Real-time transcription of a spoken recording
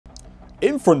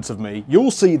In front of me,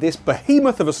 you'll see this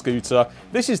behemoth of a scooter.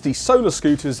 This is the Solar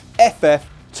Scooters FF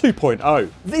 2.0.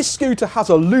 This scooter has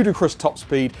a ludicrous top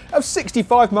speed of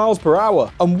 65 miles per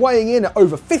hour, and weighing in at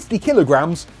over 50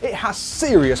 kilograms, it has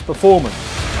serious performance.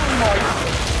 Oh my God.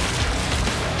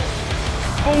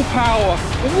 Full power.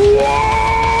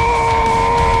 Whoa!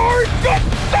 It's got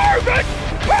so much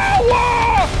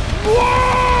power!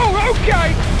 Whoa!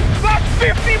 Okay, that's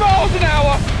 50 miles an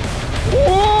hour.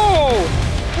 Whoa!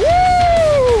 Woo!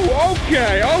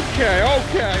 Okay, okay,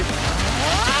 okay.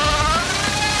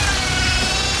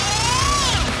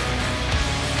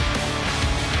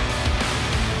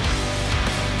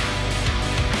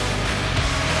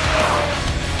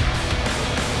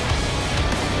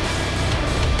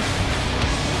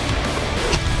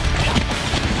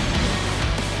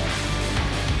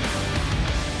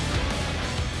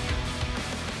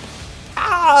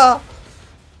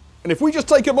 And if we just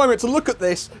take a moment to look at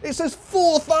this, it says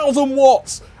 4,000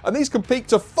 watts, and these can peak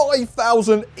to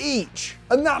 5,000 each.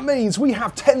 And that means we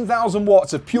have 10,000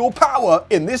 watts of pure power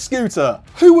in this scooter.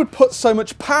 Who would put so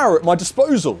much power at my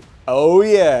disposal? Oh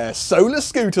yeah, Solar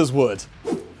Scooters would.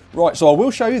 Right, so I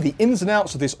will show you the ins and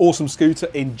outs of this awesome scooter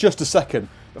in just a second.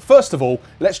 But first of all,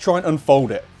 let's try and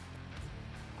unfold it.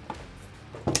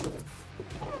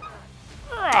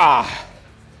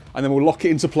 And then we'll lock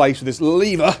it into place with this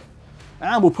lever.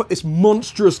 And we'll put this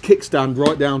monstrous kickstand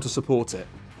right down to support it.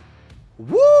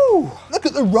 Woo! Look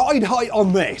at the ride height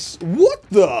on this. What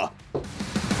the?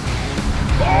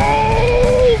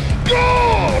 Oh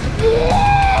God!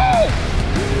 Whoa!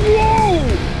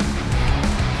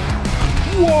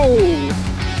 Whoa! Whoa!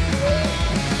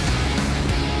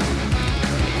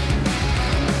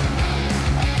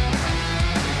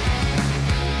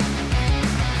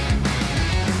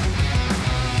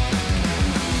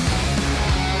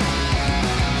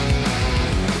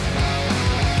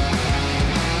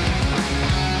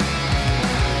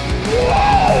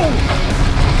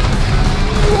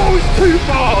 Too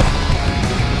fast!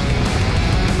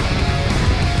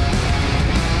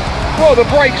 Well, the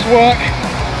brakes work.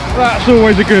 That's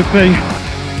always a good thing.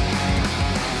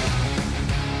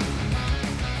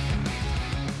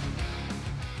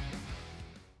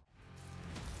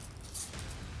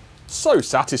 So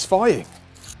satisfying.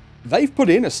 They've put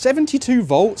in a 72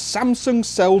 volt Samsung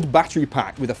celled battery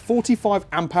pack with a 45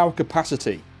 amp hour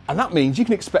capacity. And that means you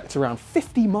can expect around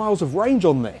 50 miles of range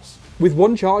on this. With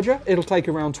one charger, it'll take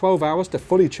around 12 hours to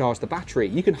fully charge the battery.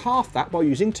 You can half that by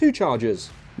using two chargers.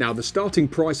 Now, the starting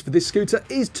price for this scooter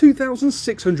is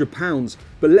 £2,600,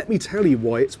 but let me tell you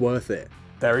why it's worth it.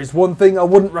 There is one thing I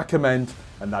wouldn't recommend,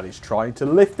 and that is trying to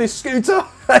lift this scooter.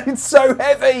 It's so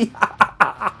heavy!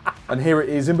 And here it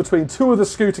is in between two of the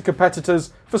scooter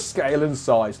competitors for scale and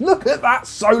size. Look at that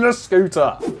Solar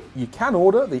Scooter! You can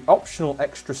order the optional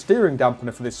extra steering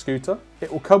dampener for this scooter. It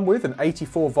will come with an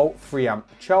 84 volt 3 amp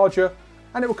charger,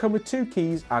 and it will come with 2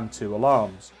 keys and 2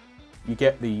 alarms. You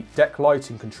get the deck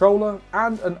lighting controller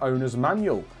and an owner's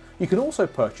manual. You can also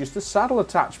purchase the saddle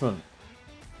attachment.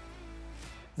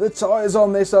 The tyres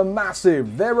on this are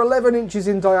massive. They're 11 inches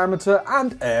in diameter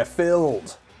and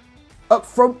air-filled. Up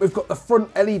front, we've got the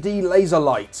front LED laser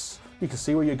lights. You can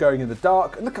see where you're going in the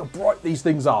dark, and look how bright these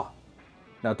things are.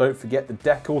 Now, don't forget the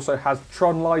deck also has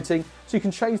Tron lighting, so you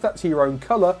can change that to your own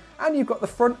colour, and you've got the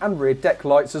front and rear deck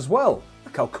lights as well.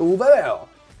 Look how cool they are.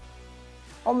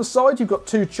 On the side, you've got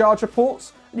 2 charger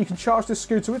ports, and you can charge this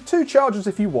scooter with 2 chargers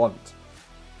if you want.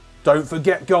 Don't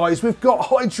forget, guys, we've got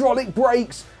hydraulic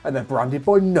brakes, and they're branded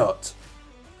by Nutt.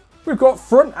 We've got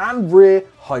front and rear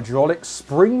hydraulic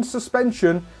spring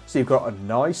suspension, so you've got a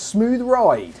nice smooth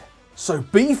ride. So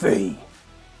beefy!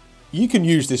 You can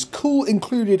use this cool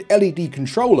included LED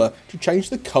controller to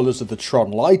change the colours of the Tron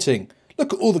lighting.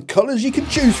 Look at all the colours you can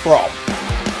choose from!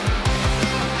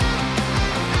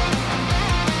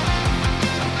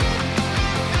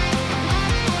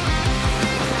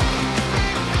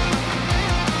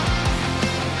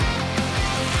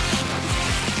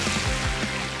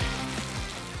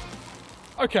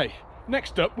 Okay,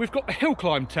 next up we've got the hill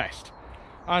climb test,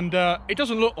 and it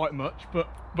doesn't look like much, but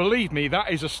believe me,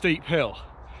 that is a steep hill.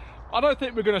 I don't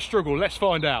think we're going to struggle. Let's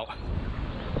find out.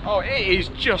 Oh, it is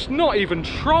just not even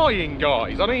trying,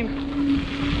 guys. I mean,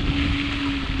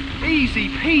 easy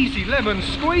peasy lemon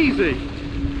squeezy.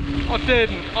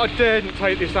 I daren't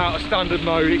take this out of standard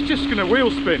mode. It's just going to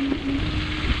wheel spin.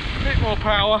 A bit more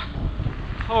power.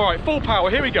 All right, full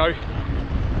power, here we go.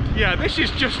 Yeah, this is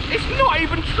just, it's not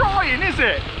even trying, is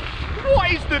it?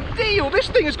 What is the deal? This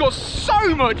thing has got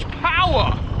so much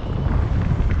power.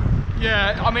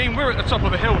 Yeah, I mean, we're at the top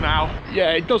of the hill now.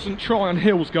 Yeah, it doesn't try on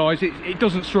hills, guys. It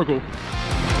doesn't struggle.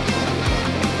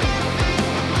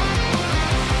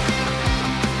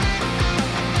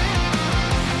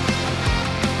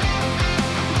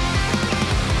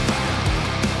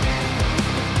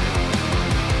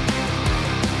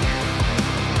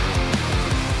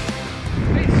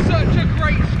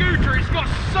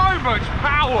 much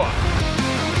power!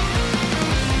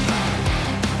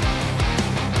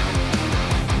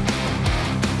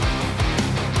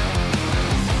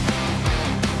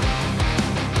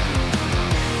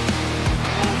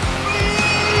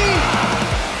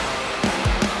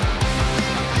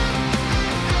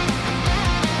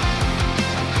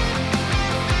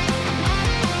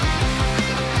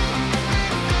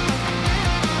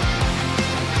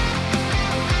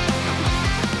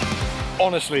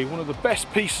 Honestly, one of the best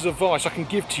pieces of advice I can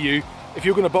give to you if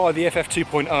you're going to buy the FF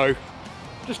 2.0,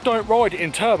 just don't ride it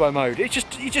in turbo mode. You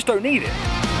just don't need it.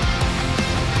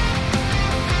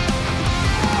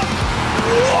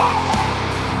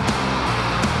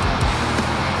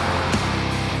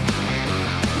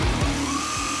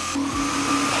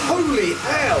 Holy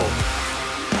hell!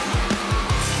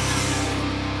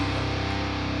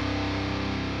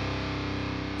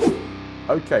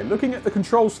 Okay, looking at the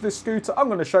controls for this scooter, I'm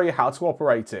going to show you how to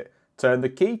operate it. Turn the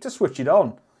key to switch it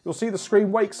on. You'll see the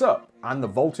screen wakes up and the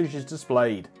voltage is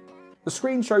displayed. The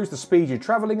screen shows the speed you're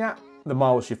travelling at, the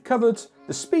miles you've covered,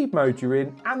 the speed mode you're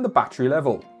in and the battery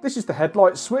level. This is the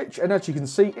headlight switch, and as you can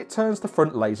see it turns the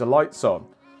front laser lights on.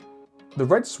 The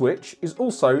red switch is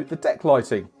also the deck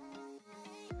lighting.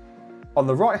 On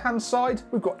the right hand side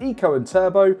we've got Eco and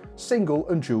Turbo, single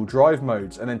and dual drive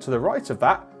modes, and then to the right of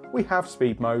that we have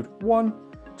speed mode 1,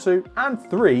 2 and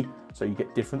 3, so you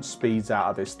get different speeds out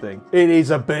of this thing. It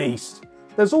is a beast!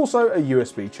 There's also a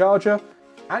USB charger,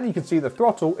 and you can see the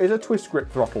throttle is a twist grip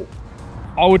throttle.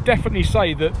 I would definitely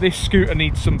say that this scooter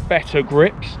needs some better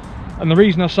grips, and the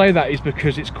reason I say that is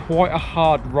because it's quite a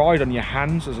hard ride on your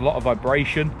hands. There's a lot of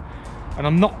vibration, and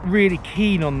I'm not really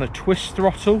keen on the twist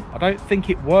throttle. I don't think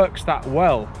it works that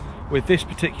well with this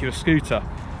particular scooter,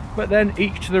 but then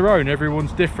each to their own,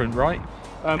 everyone's different, right?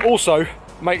 Also,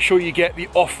 make sure you get the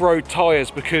off-road tyres,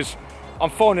 because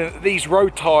I'm finding that these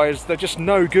road tyres, they're just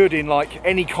no good in like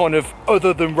any kind of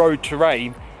other than road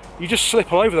terrain. You just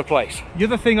slip all over the place. The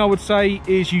other thing I would say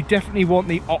is you definitely want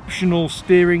the optional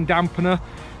steering dampener,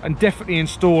 and definitely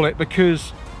install it,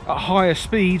 because at higher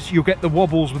speeds you'll get the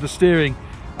wobbles with the steering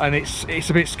and it's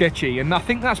a bit sketchy, and I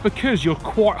think that's because you're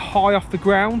quite high off the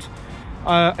ground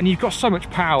and you've got so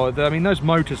much power that, I mean, those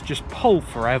motors just pull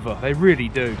forever, they really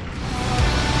do.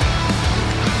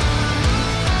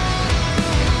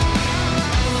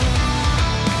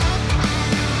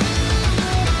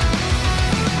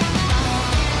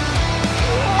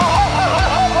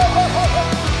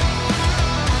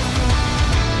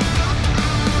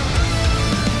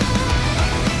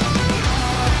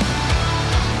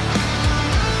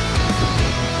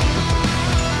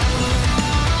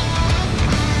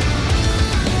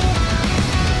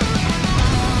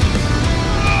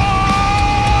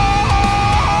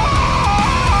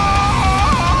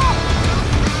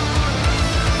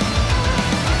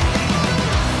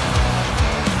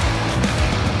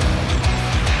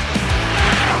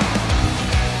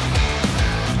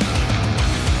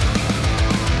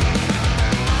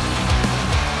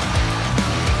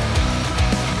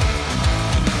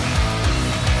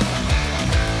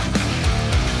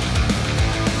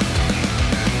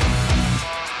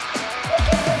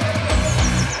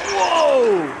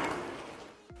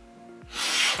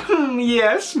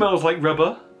 Yeah, it smells like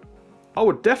rubber. I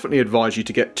would definitely advise you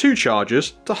to get 2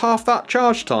 chargers to half that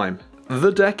charge time.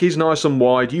 The deck is nice and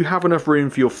wide, you have enough room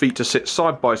for your feet to sit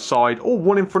side by side or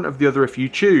one in front of the other if you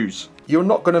choose. You're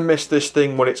not going to miss this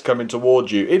thing when it's coming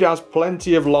towards you. It has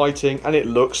plenty of lighting and it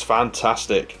looks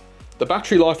fantastic. The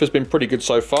battery life has been pretty good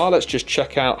so far. Let's just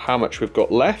check out how much we've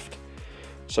got left.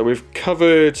 So we've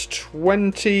covered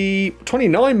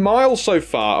 29 miles so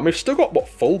far, and we've still got, what,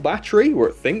 full battery, where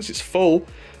it thinks it's full.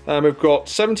 We've got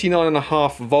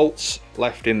 79.5 volts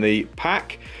left in the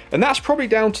pack, and that's probably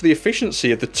down to the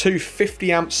efficiency of the two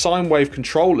 50 amp Sinewave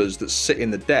controllers that sit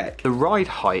in the deck. The ride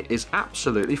height is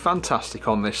absolutely fantastic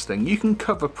on this thing. You can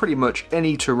cover pretty much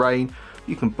any terrain.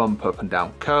 You can bump up and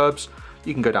down curbs,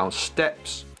 you can go down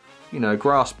steps, you know,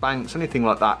 grass banks, anything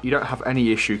like that. You don't have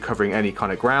any issue covering any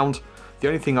kind of ground. The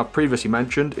only thing I've previously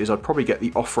mentioned is I'd probably get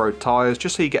the off-road tyres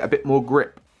just so you get a bit more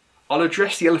grip. I'll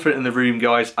address the elephant in the room,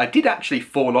 guys. I did actually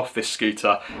fall off this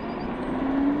scooter.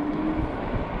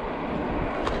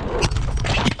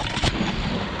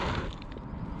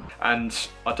 And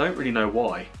I don't really know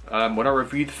why. When I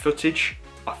reviewed the footage,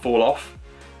 I fall off.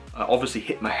 I obviously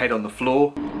hit my head on the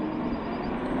floor.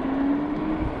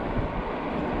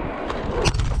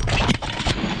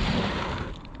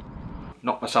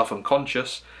 Knocked myself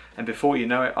unconscious, and before you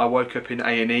know it, I woke up in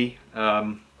A&E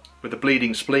with a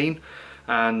bleeding spleen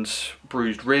and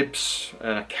bruised ribs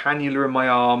and a cannula in my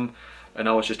arm, and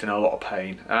I was just in a lot of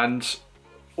pain. And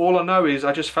all I know is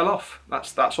I just fell off.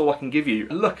 That's all I can give you.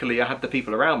 Luckily, I had the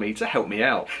people around me to help me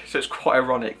out. So it's quite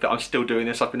ironic that I'm still doing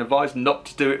this. I've been advised not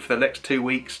to do it for the next 2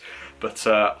 weeks, but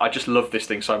I just love this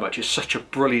thing so much. It's such a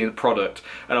brilliant product.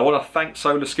 And I want to thank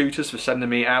Solar Scooters for sending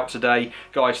me out today.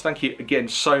 Guys, thank you again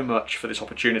so much for this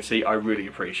opportunity. I really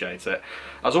appreciate it.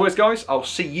 As always, guys, I'll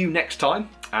see you next time.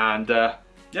 And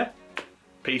yeah,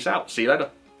 peace out. See you later.